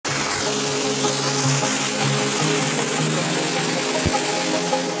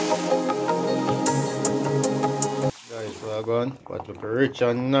gun, but look rich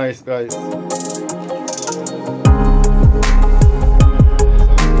and nice, guys.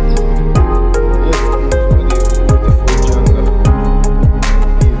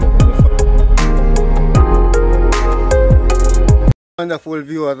 Wonderful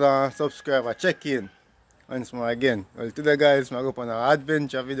viewers and subscribers, check in once more again. Well, today guys, I go up on an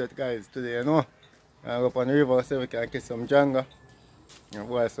adventure video guys. Today, you know, I go up on the river so we can catch some janga and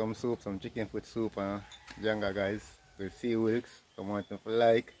boil some soup, some chicken foot soup and janga guys. With sea wilks. I want them to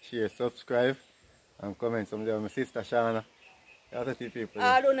like, share, subscribe and comment. Some of my sister Shana. How to people?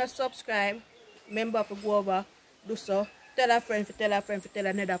 Do not subscribe. Remember to go over, do so. Tell a friend, tell a friend, tell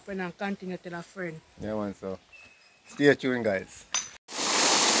another friend and continue to tell a friend. Yeah man, so stay tuned guys.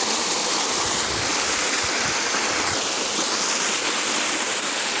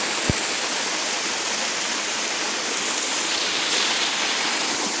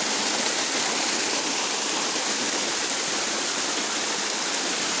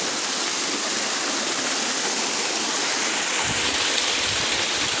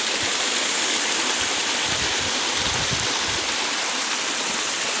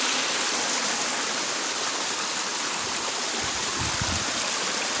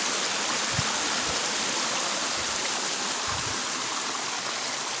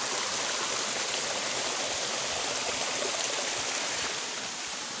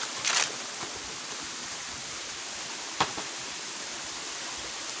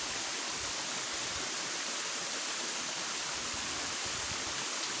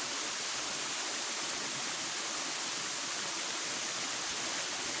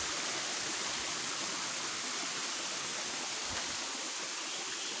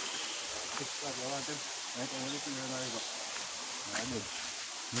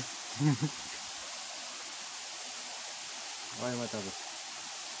 Why mata ko?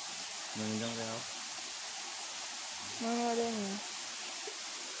 Nandiyan kaya ako? Mga rin yun.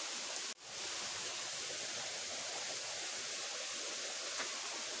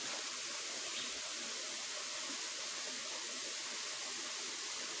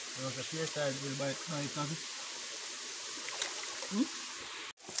 The fear side will bite nice of it.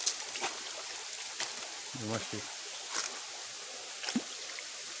 You must be.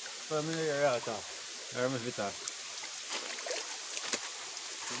 Familiar ata. Armas vita.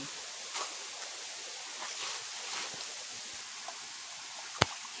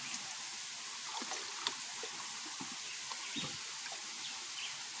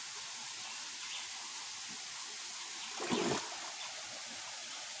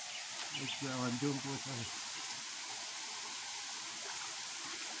 Jangan jumpa saya.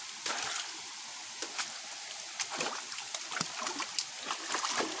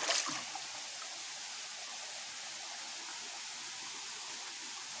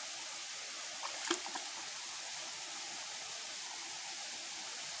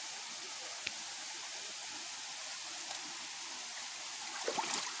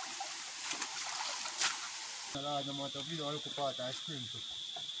 Kalau ada motor video, aku kupat ice cream tu.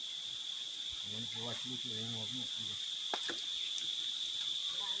 Watch look at him of me.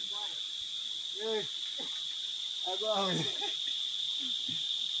 Hey, agora.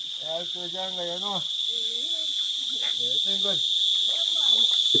 É o que já ganhou, não? Tem good.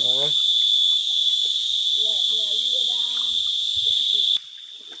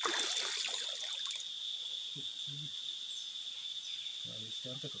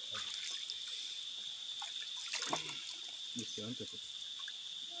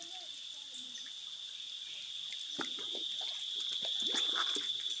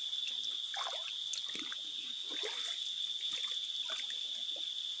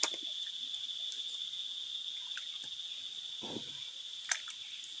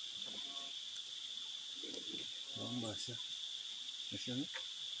 Masya, masya ni.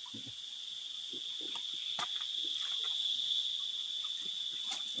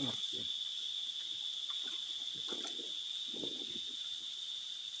 Okay.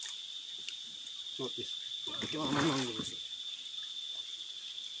 So this, kita mana dulu sih?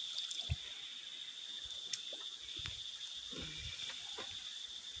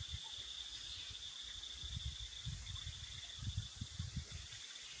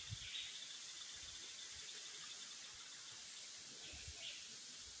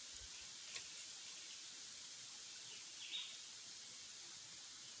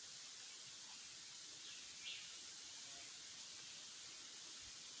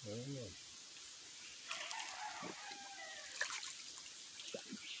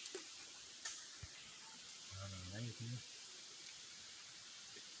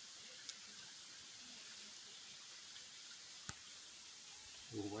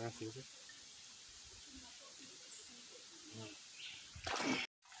 Voy a hacer eso.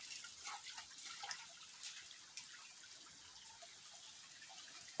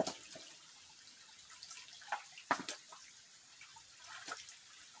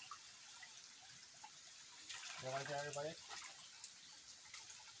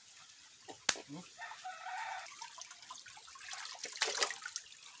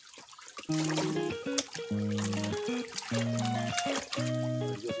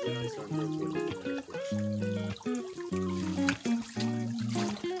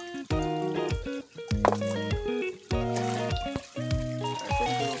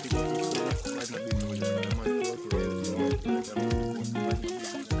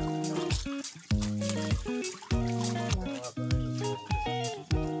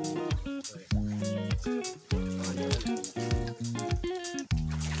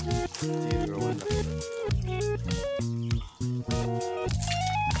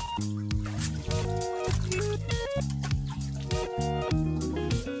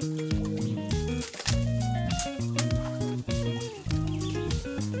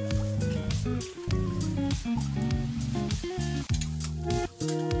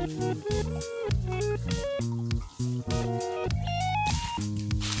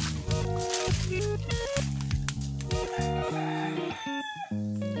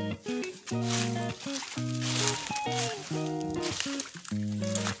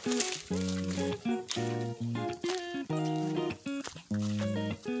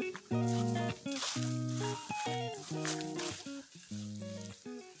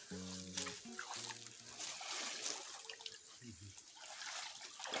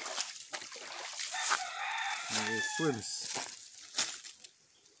 And it swims.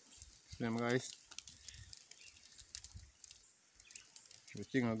 Them guys. The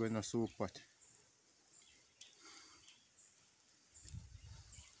thing are going to soup pot.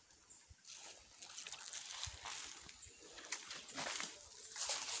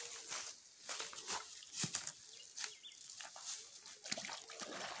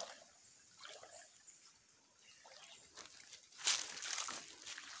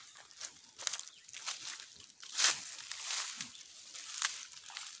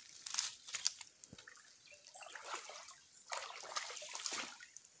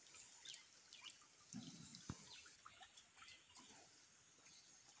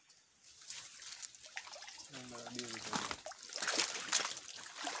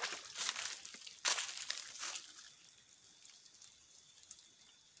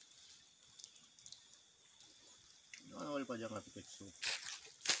 Awal pa dyan kapit soup.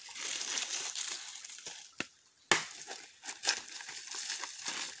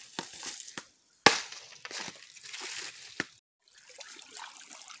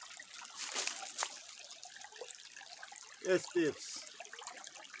 Yes, peeps.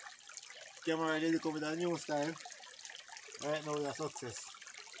 Camera ready to come with a new style. Right now we are success.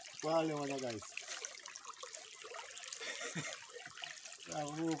 Quality one guys.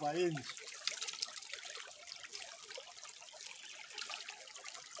 Move an inch.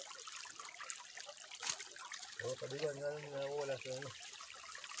 Oh, kabigan nga lang wala sa ano.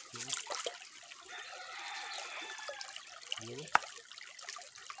 Ano?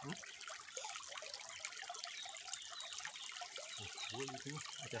 Wala ito.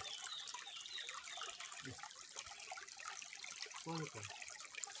 Ata. Ano ka?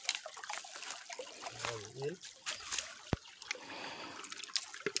 Il.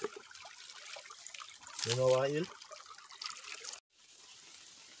 Ginawa il.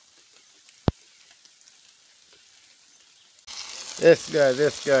 Yes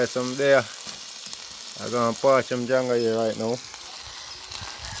guys, I'm there. I'm gonna parch some Jenga here right now.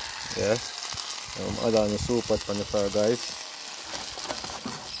 Yes. Add on the soup pot on the fire guys.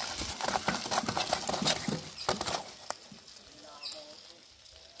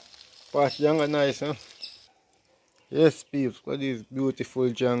 Parch Jenga nice, huh? Yes peeps, got this beautiful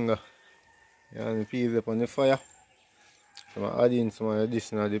Jenga. And the peas up on the fire. So I'm adding some of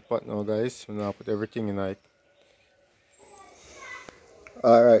this in the pot now guys. I'm gonna put everything in it.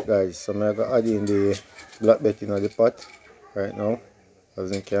 Alright guys, so I'm going to add in the black betty in the pot right now,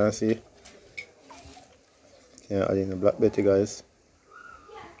 as you can see. Yeah, add in the black betty guys.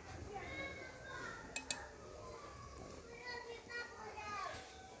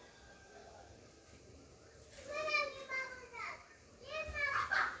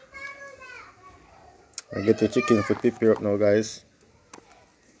 I get the chicken for prepare up now guys.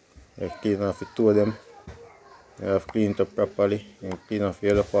 I clean off the two of them. I have cleaned up properly and clean off the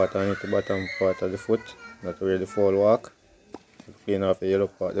yellow part and the bottom part of the foot, not where the fall walk. Clean off the yellow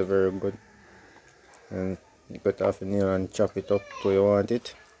part, they're very good. And you cut off the nail and chop it up to you want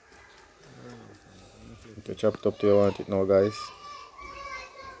it. To chop it up to you want it now guys.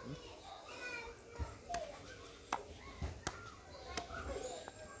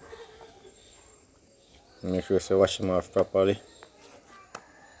 Make sure you wash them off properly.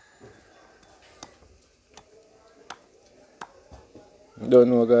 Don't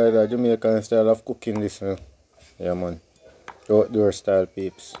know guys, a Jamaican style of cooking this now. Yeah man. Outdoor style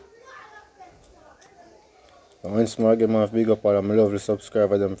peeps. And once more again, I big up all of my lovely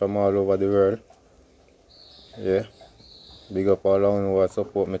subscribers them from all over the world. Yeah. Big up all of who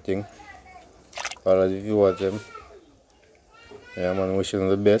support me thing. All of the viewers them. Yeah man, wishing them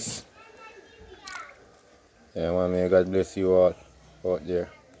the best. Yeah man, may God bless you all out there.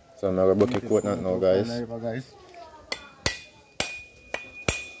 So I'm gonna book a coconut now guys.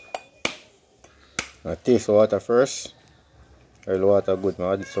 I taste the water first. The water good, man.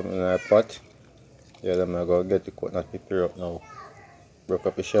 I did something in the pot. Yeah, then I'm gonna get the coconut pepper up now. Broke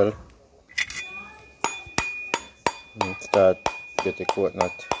up the shell. And start get the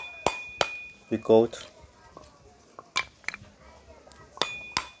coconut pick out.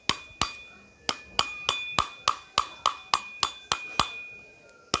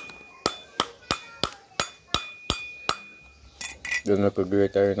 Doesn't look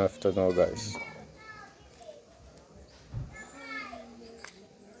great enough to know guys.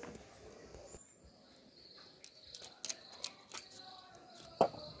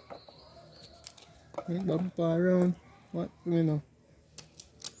 Bump around. What do we know?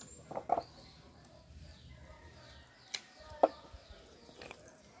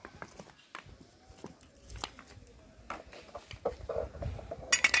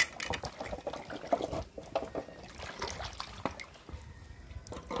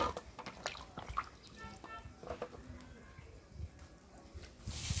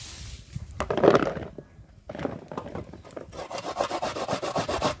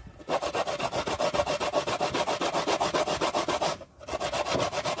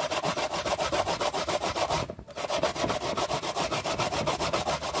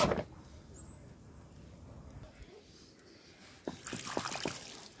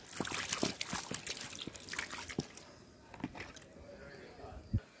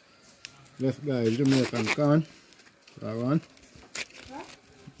 Yes guys, Jamaican corn. That one.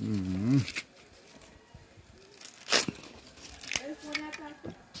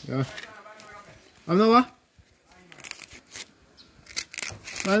 Yeah. I know what?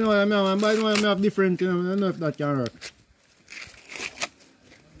 I know what I mean, but I know I have different, I don't know if that can work.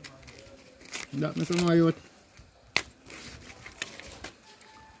 That makes some youth.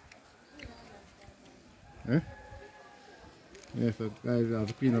 Eh? Yeah, so guys, I have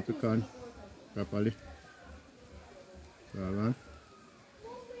to clean up the corn properly. So on.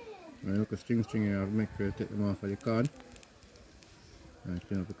 And look a string here, I have to make sure you take them off of the corn. And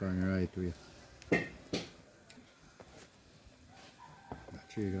clean up the corn right way.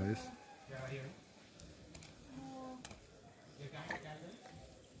 That's it guys.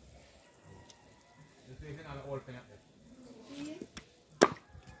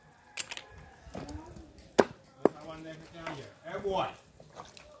 Hey boy.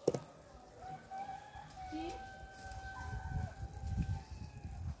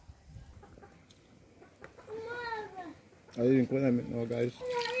 I didn't put them in now guys.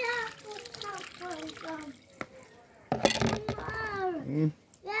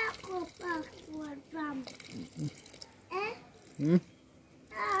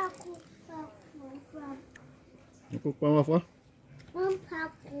 You cook one off what?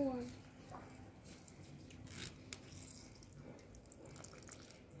 Popcorn.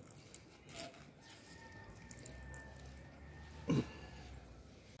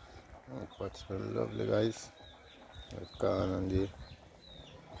 Oh, pot smell lovely guys. The corn and the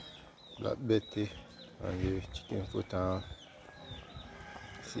black betty and the chicken foot and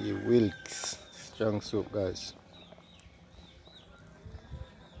see Wilkes strong soup guys.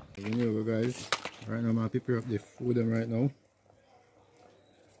 Here we go guys. Right now I'm gonna prepare up the food them right now.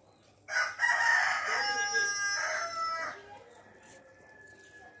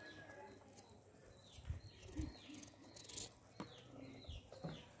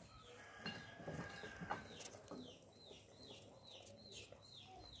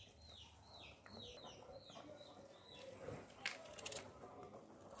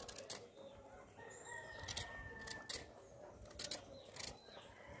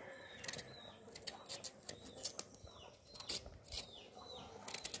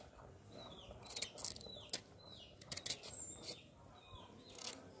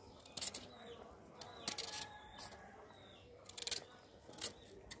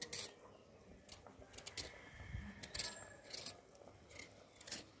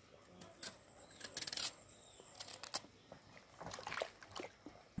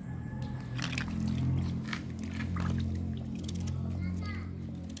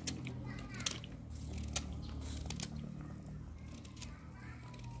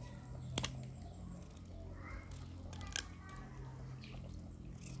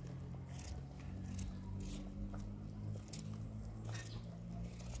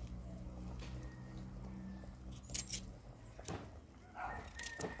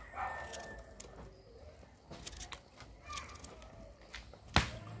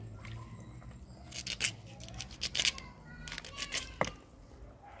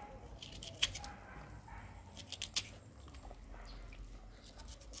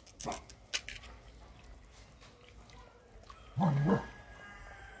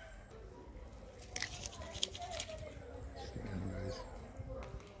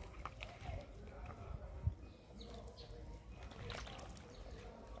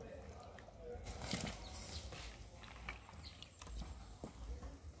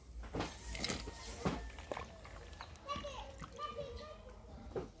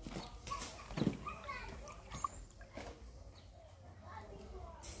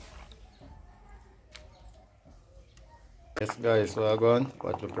 Yes guys, so I gone.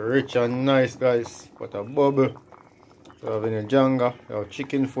 Pot look rich and nice guys. Pot a bubble. So I have in a janga, I have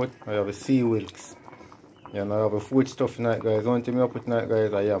chicken foot, I have a sea wilks. Yeah, and I have a food stuff tonight guys. One thing I put tonight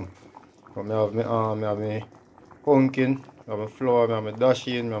guys I am. But I have my pumpkin, I have my flour, I have my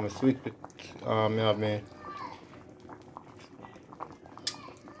dasheen, I have my sweet I have my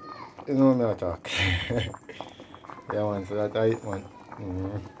you know me attack. Yeah man, so that I eat one.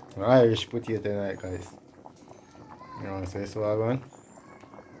 Irish potato tonight guys. You know, so that's what I want.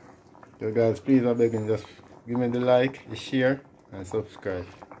 So guys, please I'm begging just give me the like, the share and subscribe.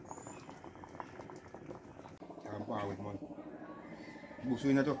 I'm far with man. Boost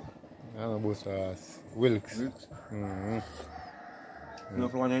in it up. I don't know boost Wilkes. No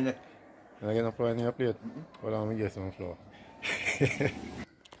flour in there. Can I get no flour in your plate? Hold on, let me get some flour.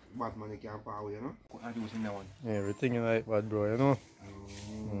 Batman you can't power with, you know. Put a juice in that one. Yeah, everything you like bad bro, you know?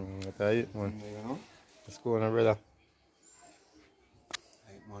 That's how I eat man. You know? Let's go on brother.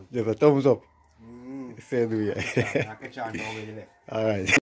 Right, man. Give a thumbs up. Say do ya. I catch on already left. Alright.